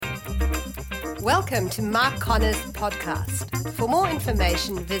Welcome to Mark Connor's podcast. For more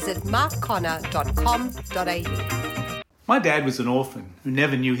information, visit markconnor.com.au. My dad was an orphan who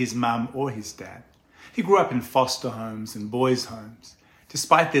never knew his mum or his dad. He grew up in foster homes and boys' homes.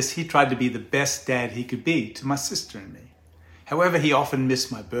 Despite this, he tried to be the best dad he could be to my sister and me. However, he often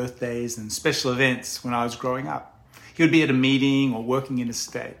missed my birthdays and special events when I was growing up. He would be at a meeting or working in a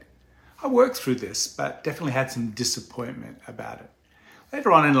state. I worked through this, but definitely had some disappointment about it.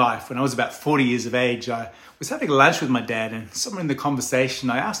 Later on in life, when I was about 40 years of age, I was having lunch with my dad, and somewhere in the conversation,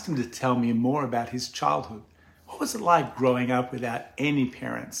 I asked him to tell me more about his childhood. What was it like growing up without any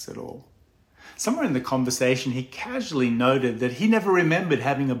parents at all? Somewhere in the conversation, he casually noted that he never remembered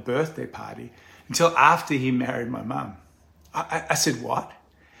having a birthday party until after he married my mum. I said, what?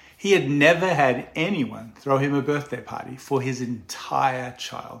 He had never had anyone throw him a birthday party for his entire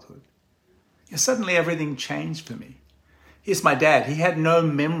childhood. Suddenly everything changed for me. Here's my dad. He had no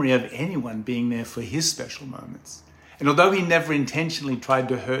memory of anyone being there for his special moments. And although he never intentionally tried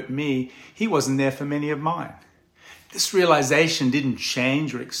to hurt me, he wasn't there for many of mine. This realization didn't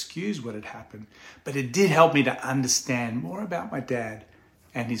change or excuse what had happened, but it did help me to understand more about my dad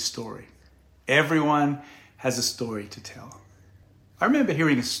and his story. Everyone has a story to tell. I remember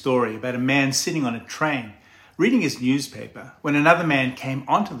hearing a story about a man sitting on a train, reading his newspaper, when another man came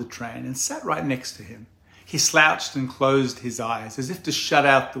onto the train and sat right next to him. He slouched and closed his eyes as if to shut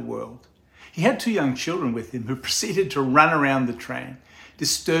out the world. He had 2 young children with him who proceeded to run around the train,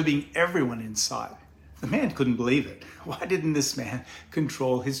 disturbing everyone inside. The man couldn't believe it. Why didn't this man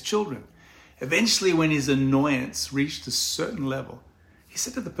control his children? Eventually, when his annoyance reached a certain level, he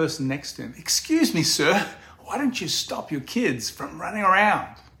said to the person next to him, "Excuse me, sir, why don't you stop your kids from running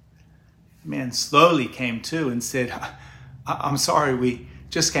around?" The man slowly came to and said, I'm sorry, we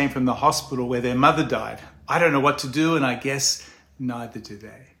just came from the hospital where their mother died. I don't know what to do, and I guess neither do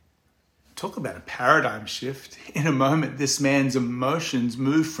they. Talk about a paradigm shift. In a moment, this man's emotions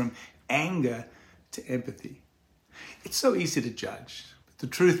moved from anger to empathy. It's so easy to judge, but the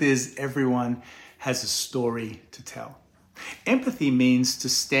truth is everyone has a story to tell. Empathy means to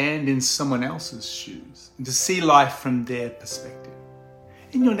stand in someone else's shoes and to see life from their perspective.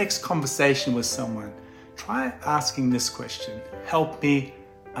 In your next conversation with someone, try asking this question: help me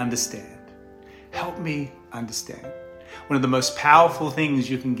understand. Help me understand. One of the most powerful things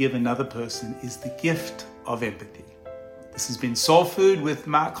you can give another person is the gift of empathy. This has been Soul Food with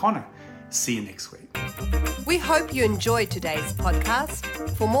Mark Connor. See you next week. We hope you enjoyed today's podcast.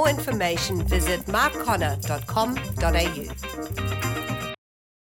 For more information, visit markconnor.com.au.